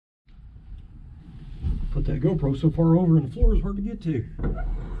Put that GoPro so far over and the floor is hard to get to.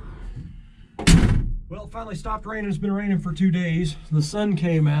 Well, it finally stopped raining. It's been raining for 2 days. The sun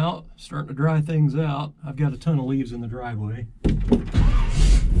came out, starting to dry things out. I've got a ton of leaves in the driveway. I'm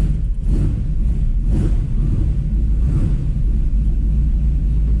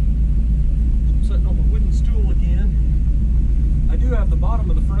sitting on the wooden stool again. I do have the bottom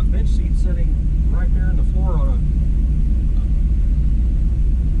of the front bench seat sitting right there in the floor on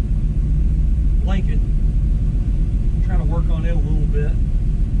a blanket. I'm trying to work on it a little bit.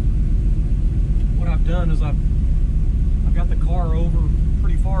 What I've done is I've got the car over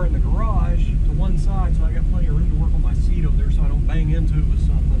pretty far in the garage to one side, so I got plenty of room to work on my seat over there so I don't bang into it with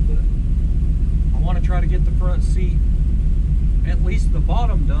something. But I want to try to get the front seat, at least the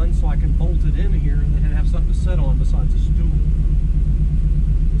bottom, done so I can bolt it in here and then have something to sit on besides a stool.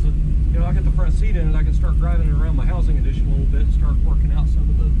 So, you know, I got the front seat in it, I can start driving it around my housing addition a little bit and start working out some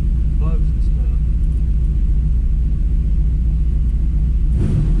of the bugs and stuff.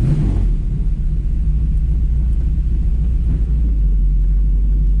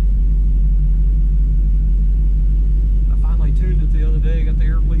 I finally tuned it the other day, got the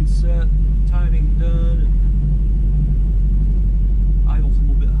air bleed set, timing done, and idle's a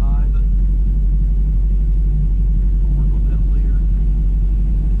little bit high, but I'll work on that later.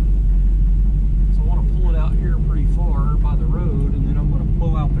 So I want to pull it out here pretty far by the road, and then I'm going to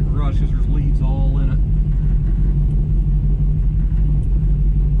blow out the garage because there's leaves all in it.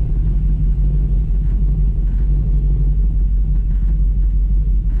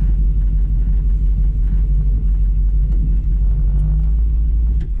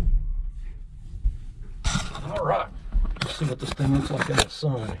 All right, let's see what this thing looks like in the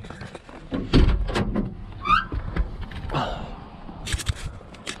sun.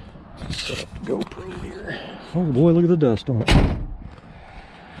 Set up the GoPro here. Oh boy, look at the dust on it.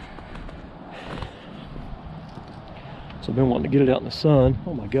 So I've been wanting to get it out in the sun.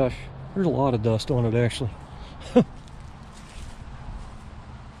 Oh my gosh, there's a lot of dust on it actually.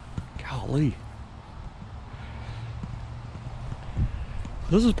 Golly.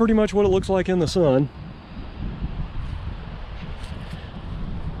 This is pretty much what it looks like in the sun.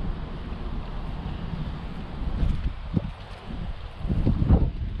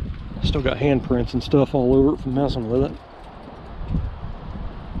 Still got handprints and stuff all over it from messing with it.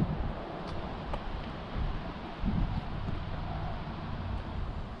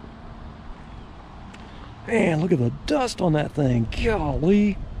 Man, look at the dust on that thing.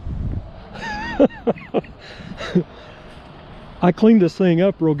 Golly. I cleaned this thing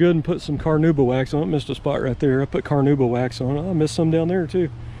up real good and put some carnauba wax on it. Missed a spot right there. I put carnauba wax on it. I missed some down there too.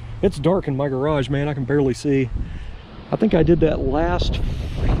 It's dark in my garage, man. I can barely see. I think I did that last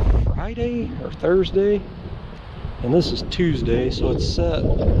Friday or Thursday, and this is Tuesday, so it's set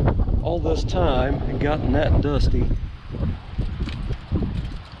all this time and gotten that dusty.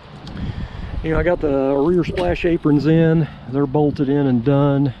 You know, I got the rear splash aprons in. They're bolted in and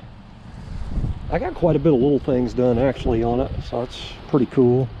done. I got quite a bit of little things done actually on it, so that's pretty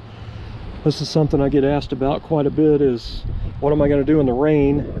cool. This is something I get asked about quite a bit, is what am I going to do in the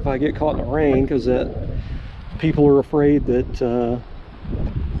rain if I get caught in the rain, because that people are afraid that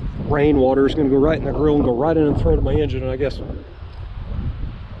rainwater is going to go right in the grill and go right in the throat of my engine, and I guess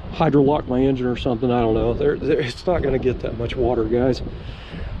hydrolock my engine or something. I don't know. It's not going to get that much water, guys.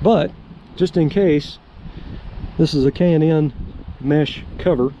 But just in case, this is a K&N mesh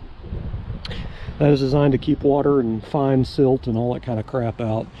cover that is designed to keep water and fine silt and all that kind of crap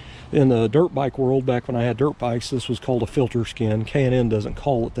out. In the dirt bike world, back when I had dirt bikes, this was called a filter skin. K&N doesn't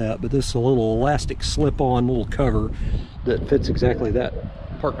call it that, but this is a little elastic slip-on little cover that fits exactly that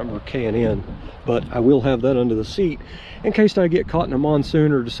part number K&N. But I will have that under the seat in case I get caught in a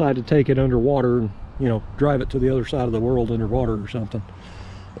monsoon or decide to take it underwater and, you know, drive it to the other side of the world underwater or something.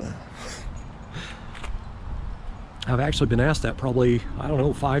 I've actually been asked that probably, I don't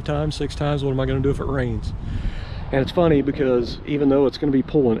know, 5 times, 6 times. What am I going to do if it rains? And it's funny because even though it's going to be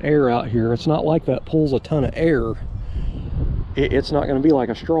pulling air out here, it's not like that pulls a ton of air. It's not going to be like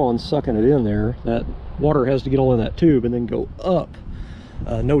a straw and sucking it in there. That water has to get all in that tube and then go up.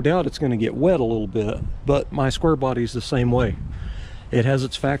 No doubt it's going to get wet a little bit, but my square body is the same way. It has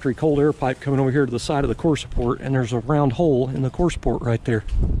its factory cold air pipe coming over here to the side of the core support, and there's a round hole in the core support right there.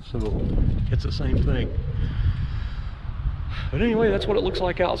 So it's the same thing. But anyway, that's what it looks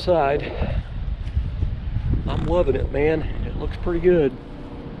like outside. I'm loving it, man. It looks pretty good.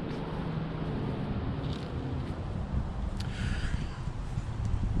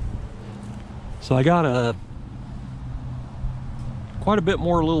 So I got quite a bit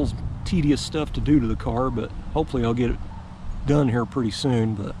more little tedious stuff to do to the car, but hopefully I'll get it done here pretty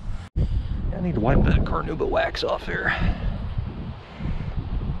soon. But I need to wipe that carnauba wax off there.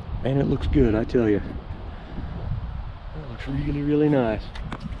 Man, it looks good, I tell you. It looks really, really nice.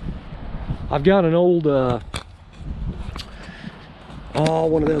 I've got an old, one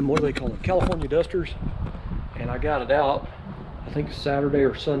of them, what do they call it? California Dusters. And I got it out, I think Saturday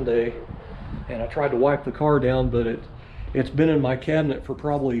or Sunday. And I tried to wipe the car down, but it's been in my cabinet for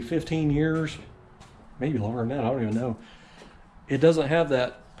probably 15 years. Maybe longer than that, I don't even know. It doesn't have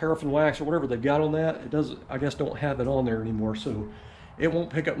that paraffin wax or whatever they've got on that. It doesn't, I guess, don't have it on there anymore. So it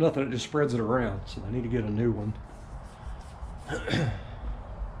won't pick up nothing, it just spreads it around. So I need to get a new one. I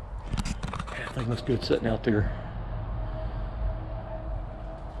think that's good sitting out there.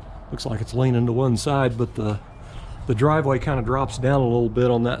 Looks like it's leaning to one side, but the driveway kind of drops down a little bit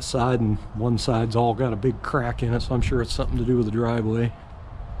on that side, and one side's all got a big crack in it, so I'm sure it's something to do with the driveway.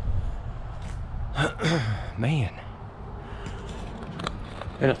 Man.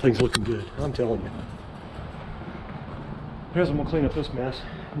 That thing's looking good, I'm telling you. Here's, I'm gonna clean up this mess.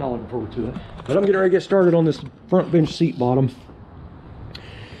 I'm not looking forward to it. But I'm getting ready to get started on this front bench seat bottom.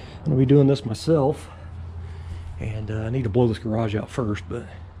 I'm gonna be doing this myself, and I need to blow this garage out first. But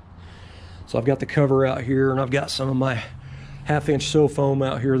so I've got the cover out here, and I've got some of my 1/2-inch sew foam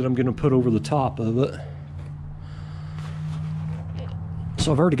out here that I'm gonna put over the top of it.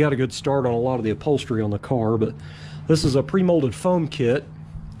 So I've already got a good start on a lot of the upholstery on the car, but this is a pre-molded foam kit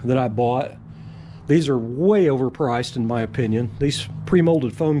that I bought. These are way overpriced in my opinion. These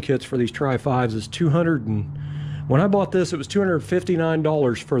pre-molded foam kits for these Tri-5s is when I bought this, it was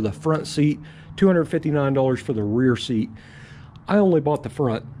 $259 for the front seat, $259 for the rear seat. I only bought the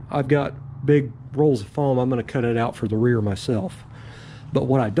front. I've got big rolls of foam. I'm going to cut it out for the rear myself. But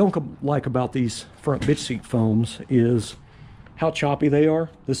what I don't like about these front bitch seat foams is how choppy they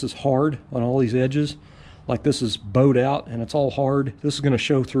are. This is hard on all these edges. Like this is bowed out and it's all hard. This is going to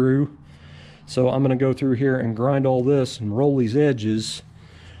show through. So I'm going to go through here and grind all this and roll these edges,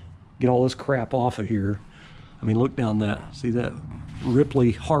 get all this crap off of here. I mean, look down that. See that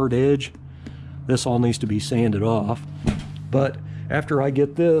ripply hard edge? This all needs to be sanded off. But after I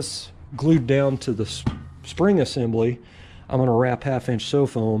get this glued down to the spring assembly, I'm going to wrap 1/2-inch sew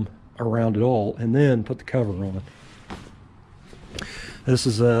foam around it all and then put the cover on it. This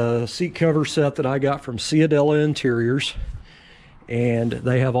is a seat cover set that I got from Ciadella Interiors, and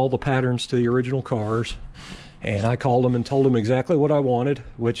they have all the patterns to the original cars. And I called them and told them exactly what I wanted,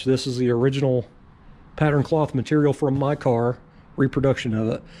 which this is the original pattern cloth material from my car, reproduction of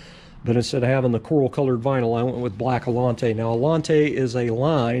it. But instead of having the coral colored vinyl, I went with black Alante. Now Alante is a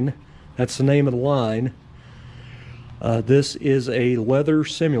line, that's the name of the line. This is a leather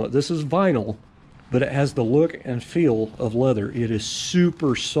simulant. This is vinyl, but it has the look and feel of leather. It is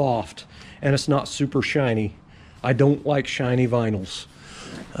super soft and it's not super shiny. I don't like shiny vinyls.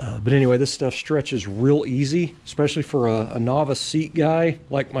 But anyway, this stuff stretches real easy, especially for a novice seat guy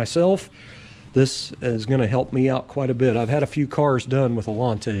like myself. This is going to help me out quite a bit. I've had a few cars done with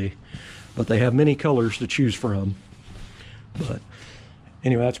Alante, but they have many colors to choose from. But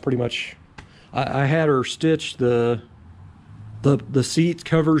anyway, that's pretty much, I had her stitch the seat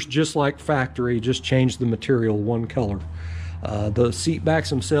covers just like factory, just changed the material one color. The seat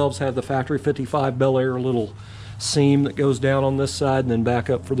backs themselves have the factory 55 Bel Air little seam that goes down on this side and then back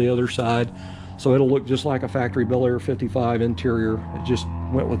up for the other side. So it'll look just like a factory Bel Air 55 interior. It just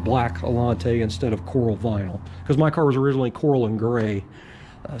went with black Alante instead of coral vinyl, because my car was originally coral and gray.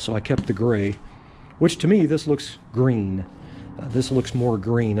 So I kept the gray, which to me, this looks green. This looks more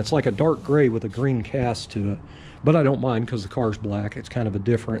green. It's like a dark gray with a green cast to it. But I don't mind because the car's black. It's kind of a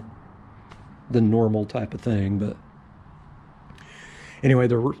different than normal type of thing. But anyway,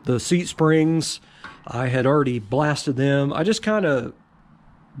 the seat springs, I had already blasted them. I just kind of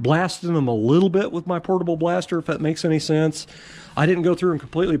blasted them a little bit with my portable blaster, if that makes any sense. I didn't go through and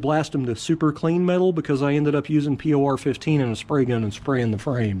completely blast them to super clean metal because I ended up using POR 15 in a spray gun and spraying the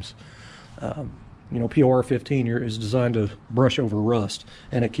frames. You know, POR 15 is designed to brush over rust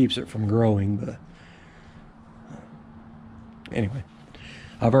and it keeps it from growing. But anyway,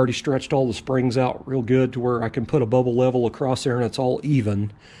 I've already stretched all the springs out real good to where I can put a bubble level across there and it's all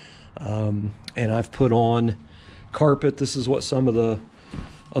even. And I've put on carpet. This is what some of the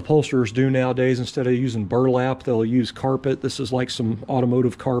upholsterers do nowadays. Instead of using burlap, they'll use carpet. This is like some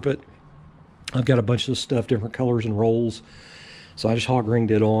automotive carpet. I've got a bunch of stuff, different colors and rolls. So I just hog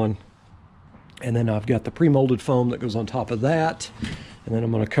ringed it on. And then I've got the pre-molded foam that goes on top of that. And then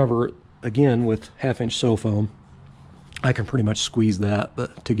I'm going to cover it again with 1/2-inch sew foam. I can pretty much squeeze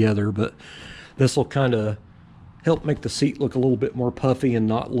that together, but this will kind of help make the seat look a little bit more puffy and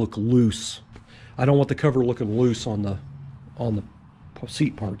not look loose. I don't want the cover looking loose on the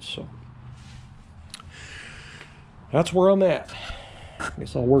seat parts. So that's where I'm at. I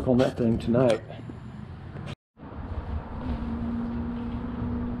guess I'll work on that thing tonight.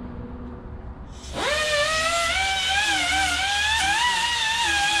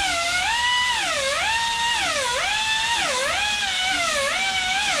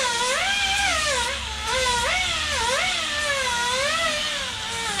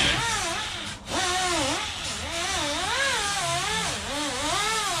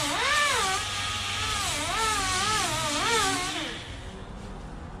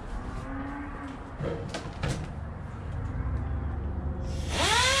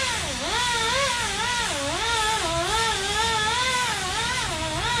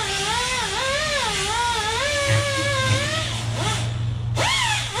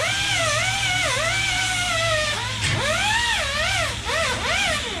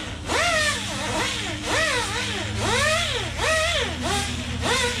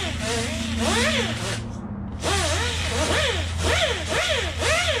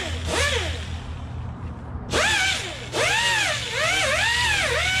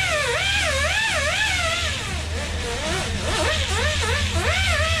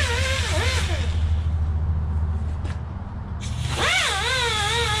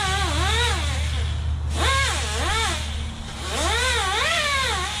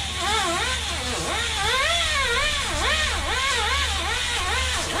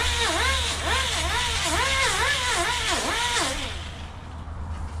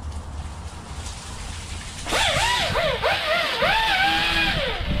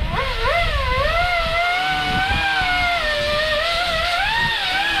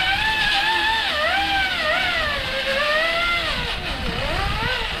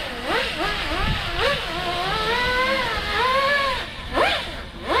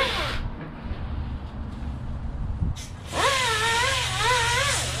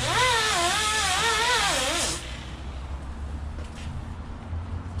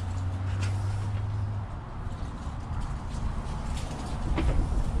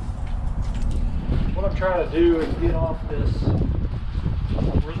 Trying to do is get off this,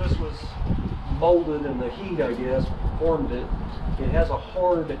 where this was molded and the heat, I guess, formed it. It has a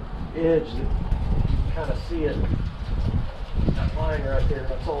hard edge that you kind of see it, that line right there,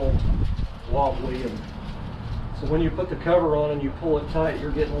 that's all wobbly. And so when you put the cover on and you pull it tight,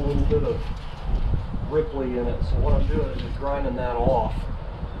 you're getting a little bit of ripply in it. So what I'm doing is grinding that off.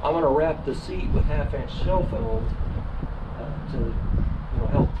 I'm going to wrap the seat with 1/2-inch shell foam to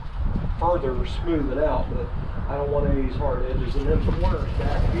help further smooth it out, but I don't want any of these hard edges. And then corners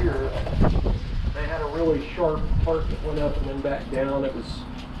back here, they had a really sharp part that went up and then back down. It was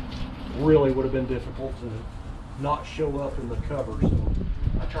really would have been difficult to not show up in the cover, so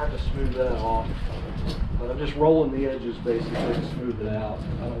I tried to smooth that off. But I'm just rolling the edges basically to smooth it out.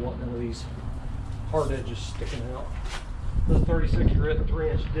 I don't want none of these hard edges sticking out. This is a 36 grit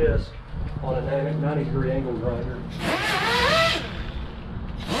 3-inch disc on a 90-degree angle grinder.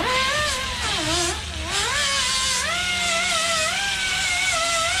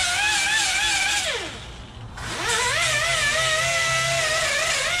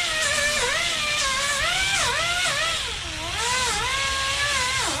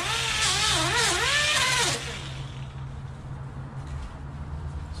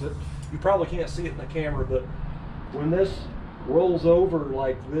 You probably can't see it in the camera, but when this rolls over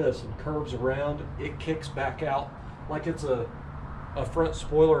like this and curves around, it kicks back out like it's a front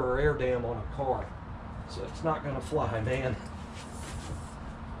spoiler or air dam on a car. So it's not going to fly, man.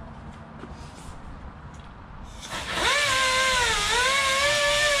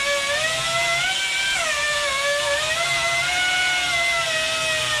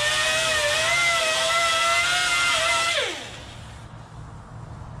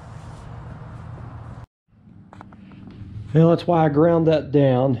 Well, that's why I ground that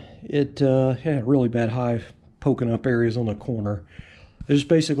down. It had really bad hive poking up areas on the corner. I just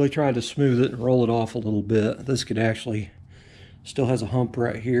basically tried to smooth it and roll it off a little bit. This could actually, still has a hump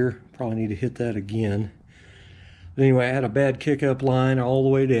right here. Probably need to hit that again. But anyway, I had a bad kick up line all the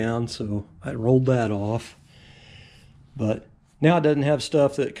way down, so I rolled that off. But now it doesn't have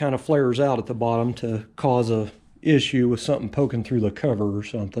stuff that kind of flares out at the bottom to cause a issue with something poking through the cover or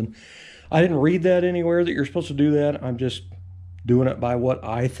something. I didn't read that anywhere that you're supposed to do that. I'm just doing it by what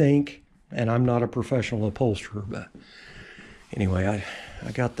I think, and I'm not a professional upholsterer. But anyway,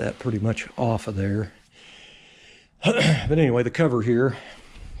 I got that pretty much off of there. But anyway, the cover here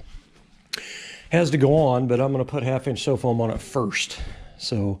has to go on, but I'm going to put 1/2-inch sew foam on it first.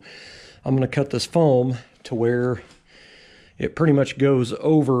 So I'm going to cut this foam to where it pretty much goes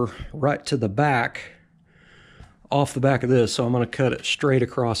over right to the back, off the back of this. So I'm going to cut it straight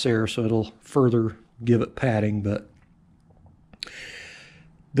across there so it'll further give it padding. But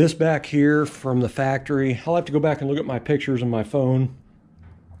This back here from the factory, I'll have to go back and look at my pictures on my phone.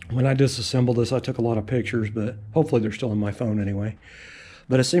 When I disassembled this, I took a lot of pictures, but hopefully they're still in my phone anyway.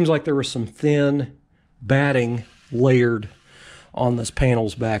 But it seems like there was some thin batting layered on this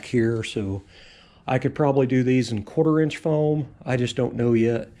panels back here, so I could probably do these in 1/4 inch foam. I just don't know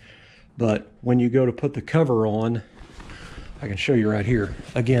yet. But when you go to put the cover on, I can show you right here.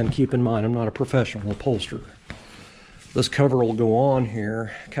 Again, keep in mind, I'm not a professional upholsterer. This cover will go on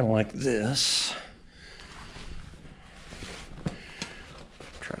here, kind of like this.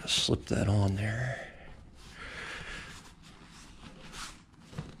 Try to slip that on there.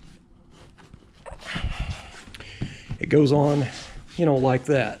 It goes on, you know, like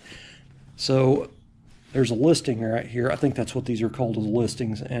that. So there's a listing right here. I think that's what these are called, the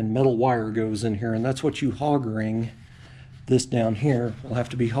listings, and metal wire goes in here, and that's what you hog ring. This down here will have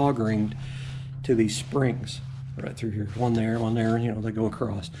to be hog ringed to these springs right through here. One there, and you know, they go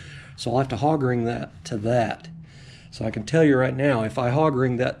across. So I'll have to hog ring that to that. So I can tell you right now, if I hog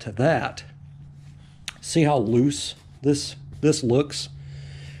ring that to that, see how loose this looks?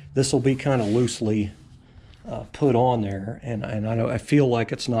 This will be kind of loosely put on there, and I feel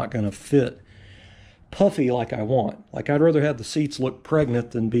like it's not going to fit puffy like I want. Like, I'd rather have the seats look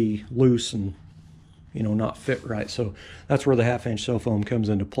pregnant than be loose and, you know, not fit right. So that's where the 1/2 inch sill foam comes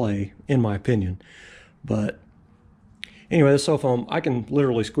into play, in my opinion. But anyway, this sill foam, I can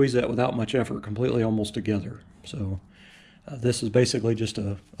literally squeeze that without much effort, completely almost together. So this is basically just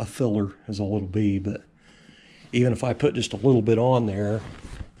a filler, as all it'll be. But even if I put just a little bit on there,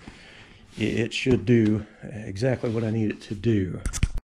 it should do exactly what I need it to do.